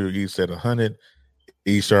referring to. He said 100.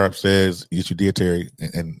 E Sharp says, yes, you did, Terry,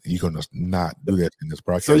 and you're going to not do that in this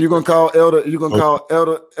broadcast. So you're going to call Elder,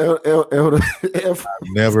 Elder F. I've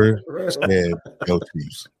never said go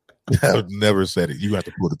Chiefs. I've never said it. You have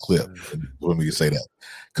to pull the clip for me to say that.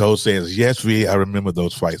 Cole says, yes, V, I remember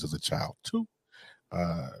those fights as a child, too.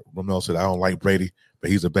 Romel said, I don't like Brady, but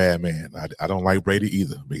he's a bad man. I don't like Brady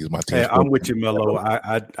either, but he's my team. Hey, I'm with you, Mello.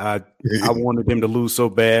 I wanted him to lose so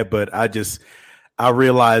bad, but I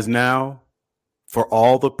realize now, for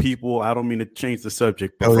all the people, I don't mean to change the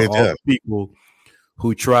subject, but for all the people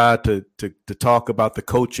who try to talk about the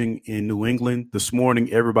coaching in New England this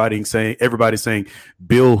morning, everybody's saying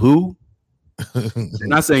Bill who? They're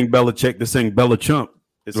not saying Belichick, they're saying Belichump.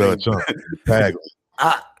 Belichump.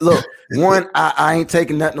 Look, I ain't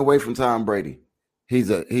taking nothing away from Tom Brady. He's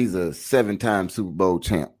a 7-time Super Bowl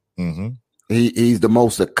champ. Mm-hmm. He's the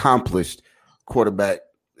most accomplished quarterback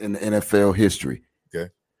in the NFL history. Okay,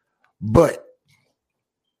 but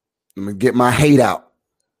let me get my hate out.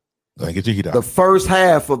 Get your heat out. The first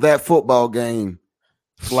half of that football game.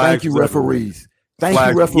 Thank you, referees. Thank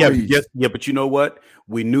you, referees. Yeah, but you know what?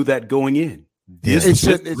 We knew that going in. This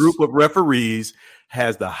group of referees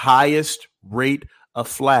has the highest rate of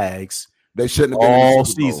flags they shouldn't have been all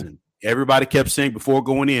season. Everybody kept saying before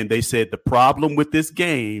going in, they said the problem with this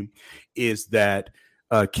game is that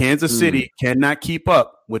Kansas City cannot keep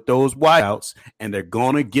up with those wideouts, and they're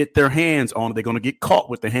going to get their hands on it. They're going to get caught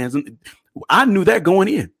with their hands. I knew that going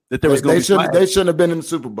in. That there was going to be they shouldn't have been in the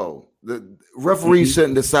Super Bowl. The referees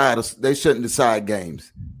shouldn't decide. They shouldn't decide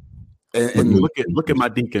games. And look at my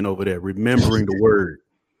deacon over there, remembering the word.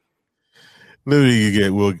 Let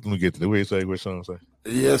me get to the way you say what Sean say.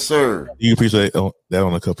 Yes, sir. You appreciate that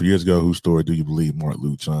on a couple of years ago. Whose story do you believe, Mark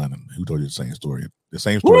Luchon, and who told you the same story? The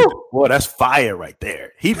same story. Boy, that's fire right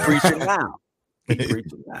there. He preaching now.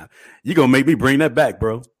 You're gonna make me bring that back,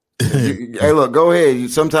 bro. Hey, look, go ahead.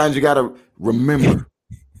 Sometimes you gotta remember.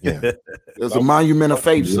 Yeah, there's a monument of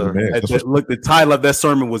faith, sir. Look, the title of that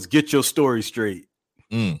sermon was "Get Your Story Straight."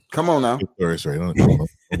 Come on now. Story straight. Don't get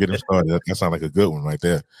him started. That sounds like a good one right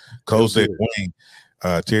there. Cole said, Wayne,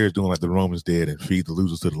 Terry's doing like the Romans did and feed the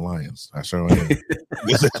losers to the lions. I sure am.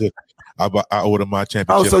 I ordered my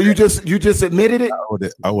championship. Oh, so you just admitted it?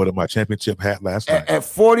 I ordered my championship hat last night. At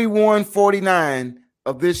 41-49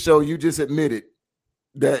 of this show, you just admitted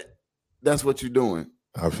that's what you're doing.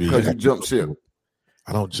 Because you jump ship.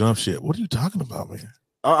 I don't jump ship. What are you talking about, man?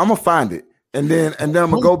 I'm gonna find it. And then I'm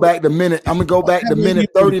gonna go back to minute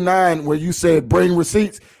 39 where you said bring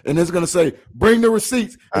receipts, and it's gonna say bring the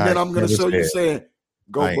receipts, and then I'm gonna show you saying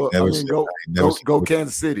go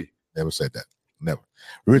Kansas City. Never said that. Never.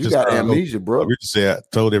 Richard, you got amnesia, bro. Richard said I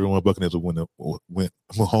told everyone Buccaneers would win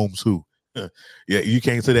Mahomes who. Yeah, you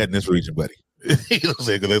can't say that in this region, buddy. You know what I'm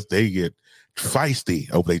saying? Because they get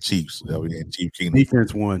feisty over their Chiefs. Chief Kingdom.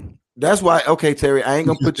 Defense won. That's why, okay, Terry, I ain't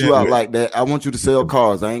gonna put you out like that. I want you to sell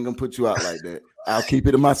cars. I ain't gonna put you out like that. I'll keep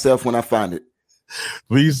it to myself when I find it.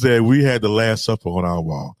 We said we had the Last Supper on our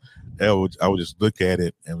wall. I would just look at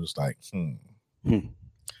it and was like, Let me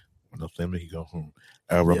go.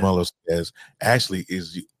 Romello says, actually,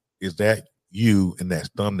 is that you in that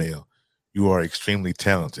thumbnail? You are extremely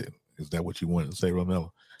talented. Is that what you wanted to say,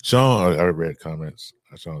 Romello? Sean, I read comments.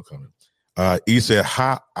 Sean comment. He said,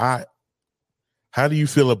 how do you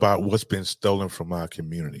feel about what's been stolen from our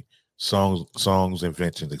community? Songs,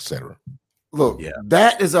 inventions, etc. Look,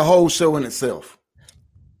 that is a whole show in itself.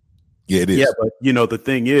 Yeah, it is. Yeah, but the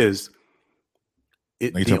thing is,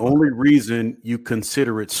 the only reason you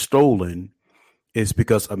consider it stolen is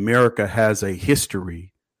because America has a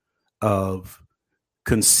history of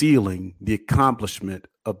concealing the accomplishment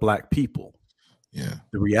of Black people. Yeah.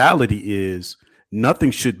 The reality is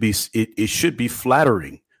nothing should be, it should be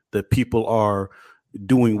flattering that people are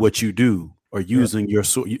doing what you do or using your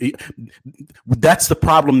that's the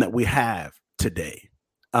problem that we have today.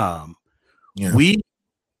 We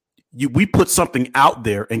put something out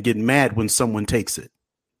there and get mad when someone takes it.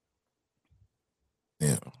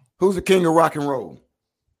 Yeah. Who's the king of rock and roll?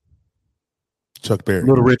 Chuck Berry.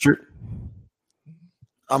 Little Richard.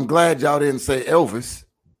 I'm glad y'all didn't say Elvis.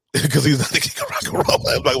 Because he's not the king of rock and roll.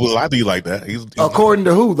 Like, well, I do like that. He's according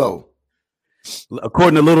to who, though?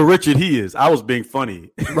 According to Little Richard, he is. I was being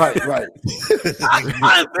funny. Right. I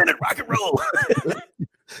invented rock and roll.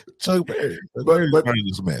 Chuck Berry. But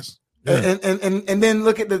this mess. Yeah. And then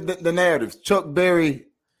look at the narrative. Chuck Berry,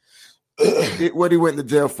 what he went to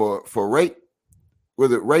jail for rape?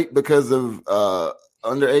 Was it rape because of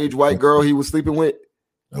underage white girl he was sleeping with?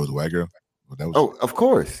 That was a white girl. Of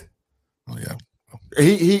course. Oh yeah.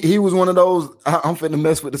 He was one of those. I'm finna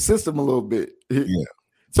mess with the system a little bit. Yeah.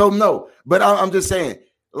 So no, but I'm just saying,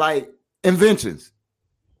 like inventions.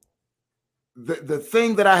 The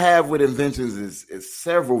thing that I have with inventions is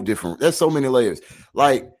several different. There's so many layers.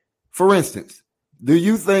 Like, for instance, do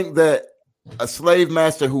you think that a slave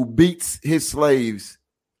master who beats his slaves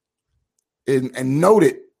and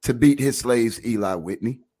noted to beat his slaves, Eli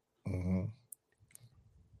Whitney,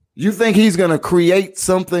 You think he's going to create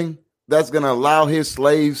something that's going to allow his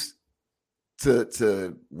slaves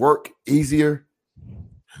to work easier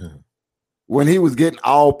when he was getting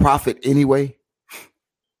all profit anyway?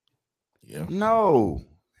 Yeah. No,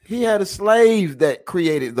 he had a slave that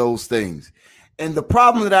created those things. And the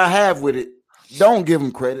problem that I have with it, don't give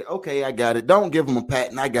him credit. Okay, I got it. Don't give him a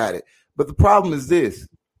patent. I got it. But the problem is this.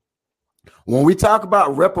 When we talk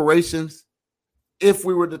about reparations, if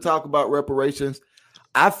we were to talk about reparations,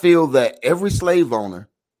 I feel that every slave owner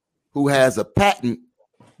who has a patent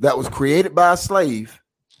that was created by a slave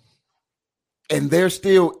and they're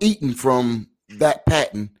still eating from that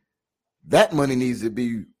patent, that money needs to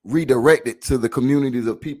be redirected to the communities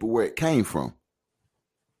of people where it came from.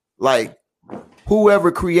 Like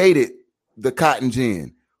whoever created the cotton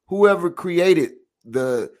gin, whoever created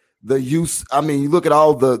the use. I mean, you look at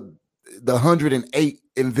all the 108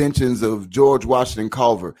 inventions of George Washington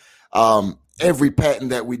Carver, every patent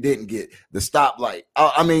that we didn't get, the stoplight.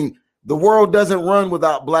 I mean, the world doesn't run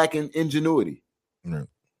without black ingenuity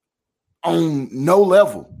on no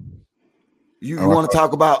level. You want to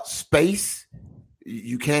talk about space?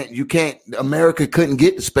 You can't. America couldn't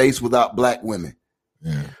get to space without black women.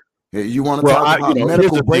 Yeah. You want to talk about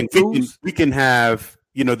medical breakthroughs? We can have,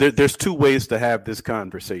 there's two ways to have this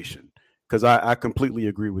conversation, because I completely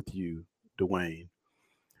agree with you, Dwayne.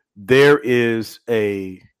 There is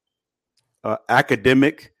a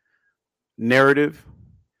academic narrative,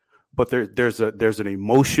 but there's an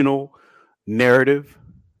emotional narrative,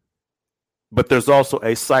 but there's also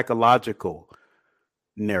a psychological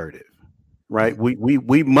narrative, right?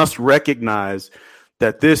 We must recognize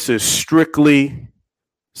that this is strictly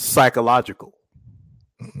psychological.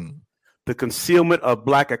 Mm-hmm. The concealment of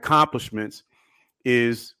black accomplishments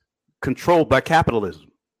is controlled by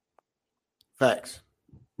capitalism. Facts.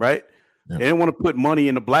 Right? Yeah. They didn't want to put money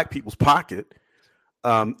in the black people's pocket.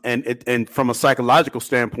 And from a psychological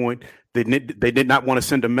standpoint, they did not want to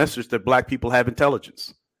send a message that black people have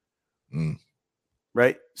intelligence.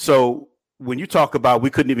 Right? So when you talk about we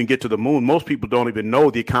couldn't even get to the moon, most people don't even know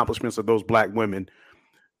the accomplishments of those black women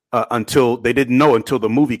until the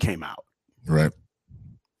movie came out. Right.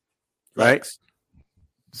 Right.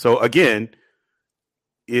 So again,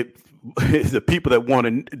 if the people that want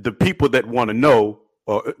to know,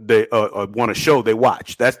 or they want to show, they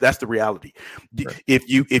watch. That's the reality. Right.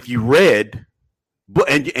 If you read,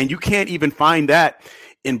 and you can't even find that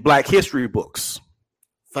in Black history books.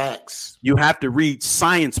 Facts. You have to read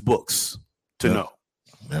science books to know.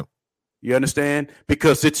 Yep. You understand?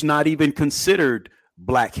 Because it's not even considered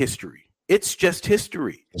Black history. It's just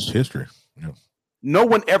history. It's history. Yep. No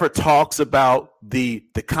one ever talks about the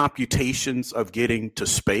computations of getting to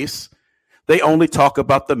space. They only talk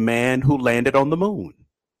about the man who landed on the moon.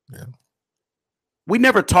 Yeah. We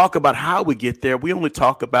never talk about how we get there. We only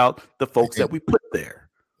talk about the folks that we put there.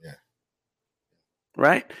 Yeah.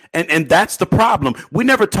 Right. And that's the problem. We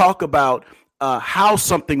never talk about how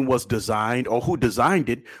something was designed or who designed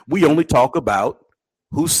it. We only talk about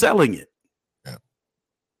who's selling it. Yeah.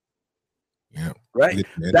 Yeah. Right.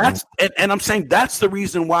 That's and I'm saying that's the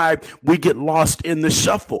reason why we get lost in the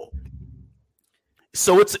shuffle.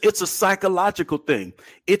 So it's a psychological thing.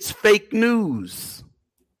 It's fake news.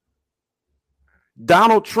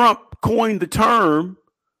 Donald Trump coined the term,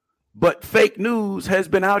 but fake news has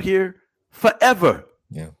been out here forever.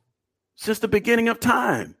 Yeah. Since the beginning of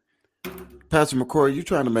time. Pastor McCoy, you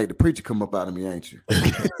trying to make the preacher come up out of me, ain't you?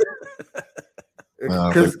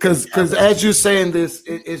 Because as you're saying this,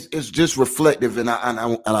 it's just reflective, and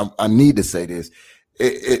I need to say this.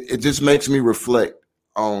 It just makes me reflect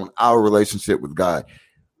on our relationship with God.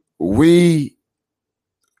 We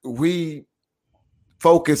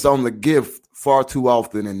focus on the gift far too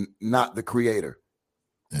often and not the creator.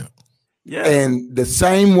 Yeah. Yeah. And the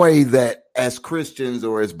same way that as Christians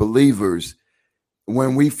or as believers,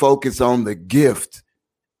 when we focus on the gift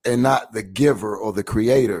and not the giver or the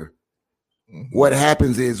creator, what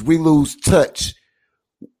happens is we lose touch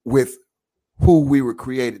with who we were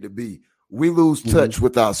created to be. We lose touch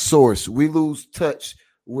with our source. We lose touch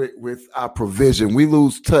with our provision. We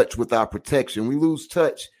lose touch with our protection. We lose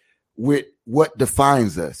touch with what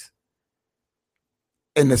defines us.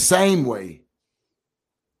 In the same way,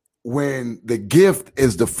 when the gift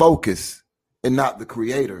is the focus and not the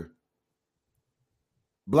creator,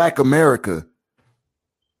 Black America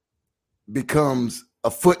becomes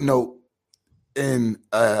a footnote in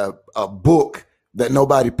a book that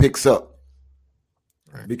nobody picks up.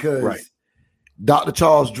 Right. Because Dr.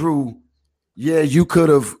 Charles Drew, you could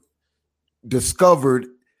have discovered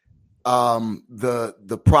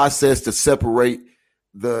the process to separate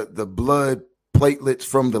the blood platelets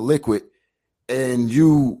from the liquid, and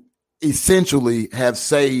you essentially have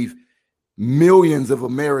saved millions of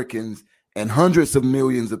Americans and hundreds of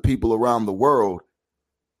millions of people around the world,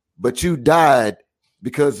 but you died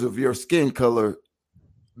because of your skin color,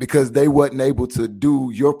 because they wasn't able to do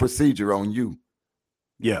your procedure on you.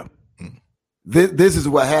 Yeah. This is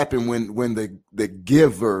what happened when the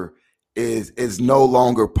giver is no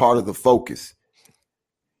longer part of the focus.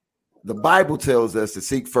 The Bible tells us to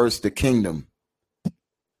seek first the kingdom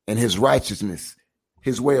and his righteousness,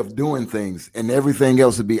 his way of doing things, and everything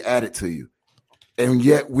else will be added to you. And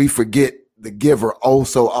yet we forget the giver oh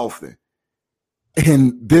so often.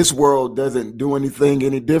 And this world doesn't do anything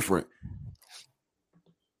any different,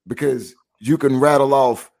 because you can rattle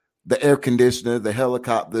off the air conditioner, the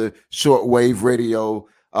helicopter, shortwave radio,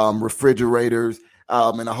 refrigerators,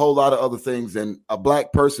 and a whole lot of other things. And a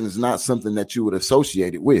black person is not something that you would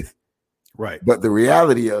associate it with. Right. But the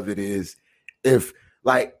reality of it is, if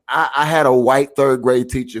like I had a white third grade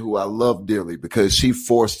teacher who I loved dearly because she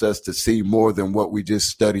forced us to see more than what we just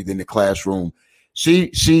studied in the classroom. She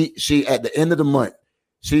at the end of the month,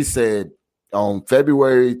 she said on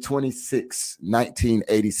February 26,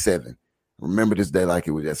 1987, remember this day like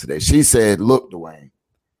it was yesterday. She said, "Look, Dwayne,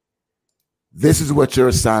 this is what your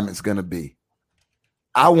assignment's going to be.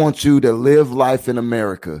 I want you to live life in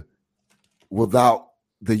America without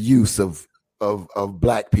the use of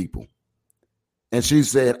black people." And she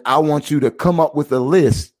said, "I want you to come up with a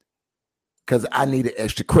list, because I needed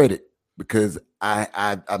extra credit because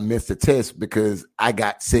I missed a test because I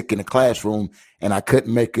got sick in the classroom and I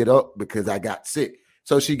couldn't make it up because I got sick."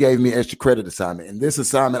 So she gave me extra credit assignment. And this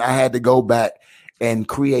assignment, I had to go back and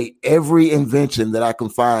create every invention that I can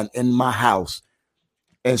find in my house.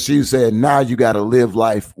 And she said, "Now you got to live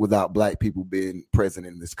life without black people being present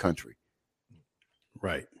in this country."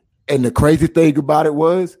 Right. And the crazy thing about it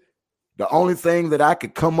was, the only thing that I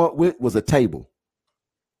could come up with was a table.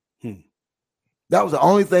 That was the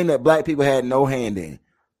only thing that black people had no hand in.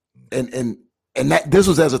 And that this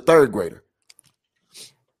was as a third grader.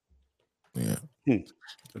 Yeah.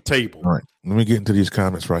 A table. All right. Let me get into these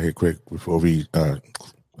comments right here quick before we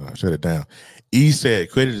shut it down. E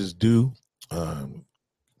said, credit is due.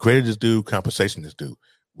 Credit is due. Compensation is due.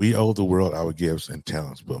 We owe the world our gifts and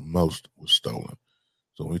talents, but most was stolen.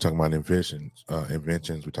 So when we talk about inventions,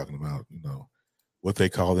 we're talking about, what they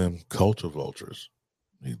call them, culture vultures.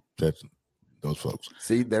 That's those folks.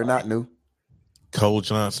 See, they're not new. Cole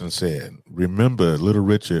Johnson said, "Remember, Little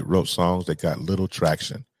Richard wrote songs that got little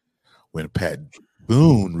traction. When Pat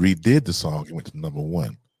Boone redid the song, it went to number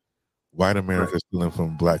one. White America stealing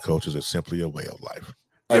from black cultures is simply a way of life."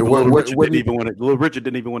 Hey, Little Richard didn't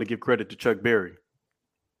even want to give credit to Chuck Berry.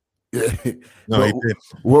 Yeah. No, he didn't.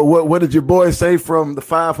 What did your boy say from the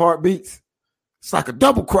 5 Heartbeats? It's like a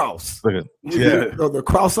double cross. Yeah. The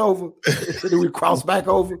crossover. Did we cross back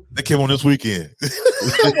over? They came on this weekend.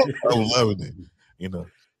 I'm loving it. They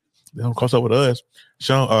don't cross over to us.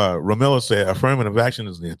 Sean Romello said, "Affirmative action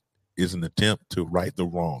is an attempt to right the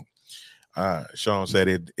wrong." Sean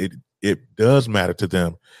said it does matter to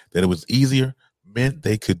them that it was easier, meant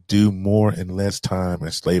they could do more in less time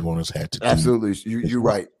as slave owners had to do. Absolutely. You're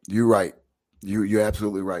right. You're right. You're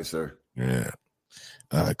absolutely right, sir. Yeah.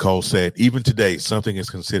 Cole said, "Even today, something is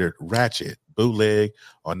considered ratchet, bootleg,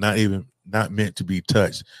 or not meant to be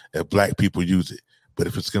touched if black people use it. But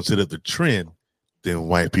if it's considered the trend, then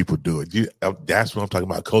white people do it." That's what I'm talking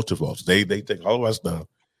about. Culture votes. They take all of our stuff,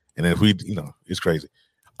 and if we, it's crazy.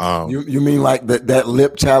 You mean like that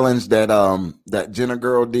lip challenge that Jenna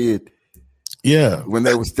girl did? Yeah, when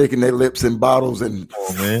they were sticking their lips in bottles and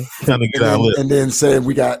trying to get our lip, and then saying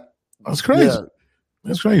we got. That's crazy. Yeah.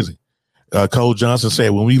 That's crazy. Cole Johnson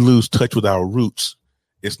said, "When we lose touch with our roots,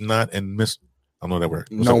 it's not I don't know that word.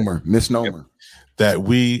 Misnomer. That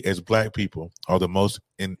we as black people are the most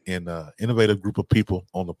innovative group of people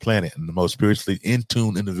on the planet and the most spiritually in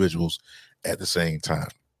tune individuals at the same time."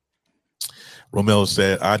 Romero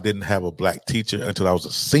said, "I didn't have a black teacher until I was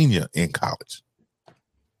a senior in college."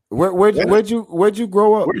 Where'd you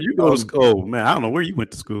grow up? Where'd you go to school? Oh man, I don't know where you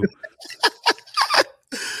went to school.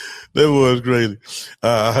 That was crazy.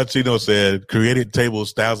 Hachino said, "Created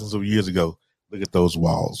tables thousands of years ago. Look at those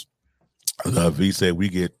walls." V said, we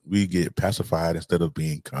get pacified instead of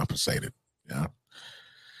being compensated. Yeah.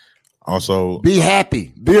 Also, be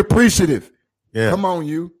happy, be appreciative. Yeah. Come on,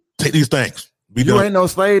 you take these things. You ain't no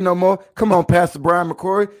slave no more. Come on, Pastor Brian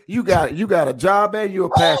McCrory. You got a job and you're a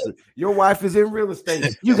pastor. Your wife is in real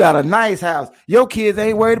estate. You got a nice house. Your kids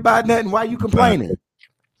ain't worried about nothing. Why you complaining?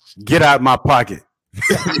 Get out of my pocket.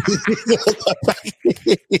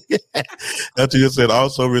 That's what you said.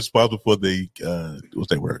 Also responsible for the what's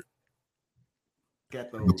that word?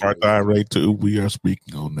 The apartheid rate too. We are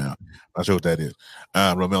speaking on now. Not sure what that is.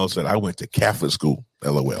 Romelo said, "I went to Catholic school."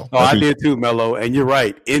 LOL. Oh, I did too, Mello. And you're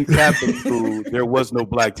right. In Catholic school, there was no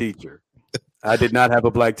black teacher. I did not have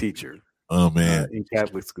a black teacher. Oh man, in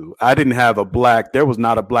Catholic school, I didn't have a black. There was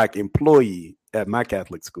not a black employee at my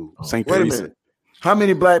Catholic school. St. Teresa. How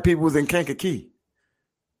many black people was in Kankakee?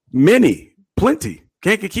 Many, plenty.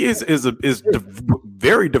 Kankakee is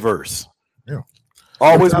very diverse. Yeah,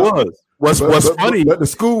 always was. What's funny? But the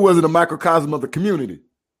school wasn't a microcosm of the community.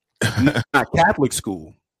 Not Catholic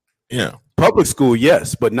school. Yeah. Public school,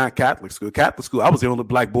 yes, but not Catholic school. Catholic school, I was the only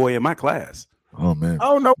black boy in my class. Oh man. I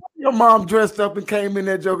don't know. Your mom dressed up and came in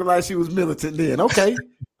there joking like she was militant then. Okay.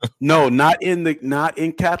 No, not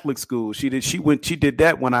in Catholic school. She did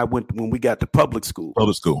that when we got to public school.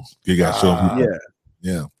 Public school. You got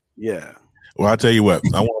Yeah. Well, I'll tell you what,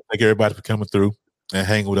 I want to thank everybody for coming through and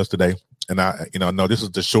hanging with us today. And no, this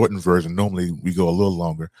is the shortened version. Normally we go a little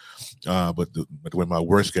longer, but the way my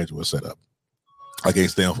work schedule is set up, I can't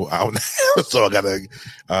stay on for an hour now, so I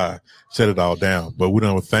gotta set it all down. But we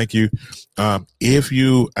don't thank you. If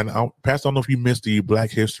you Pastor, I don't know if you missed the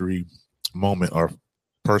Black History moment or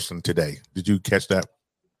person today. Did you catch that?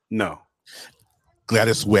 No.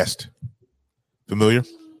 Gladys West, familiar?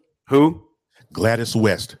 Who? Gladys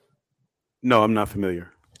West. No, I'm not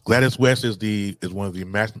familiar. Gladys West is one of the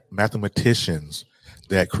mathematicians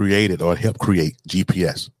that created or helped create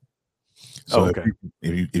GPS. So okay.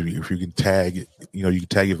 if you can tag, you can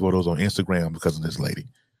tag your photos on Instagram because of this lady,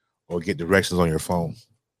 or get directions on your phone.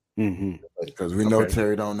 Because we know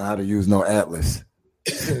Terry don't know how to use no atlas.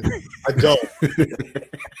 I don't.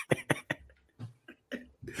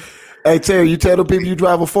 Hey Terry, you tell the people you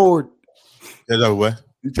drive a Ford. Is that what?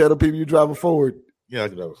 You tell the people you drive a Ford. Yeah, I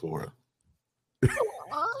can drive a Ford.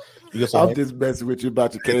 I'm just messing with you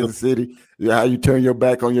about your Kansas City. How you turn your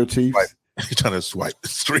back on your Chiefs. Right. You're trying to swipe the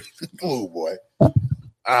street. Oh boy. All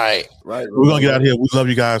right. We're gonna get out of here. We love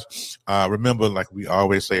you guys. Remember, like we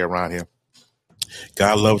always say around here,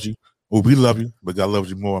 God loves you. Well, we love you, but God loves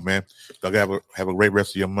you more, man. Y'all have a great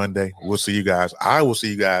rest of your Monday. We'll see you guys. I will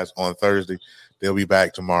see you guys on Thursday. They'll be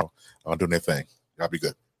back tomorrow doing their thing. Y'all be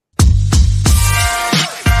good.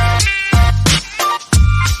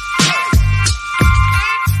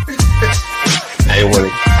 I didn't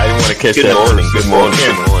want to catch that. Good morning.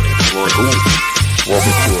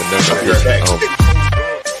 Welcome to another edition.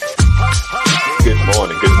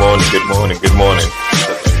 Good morning.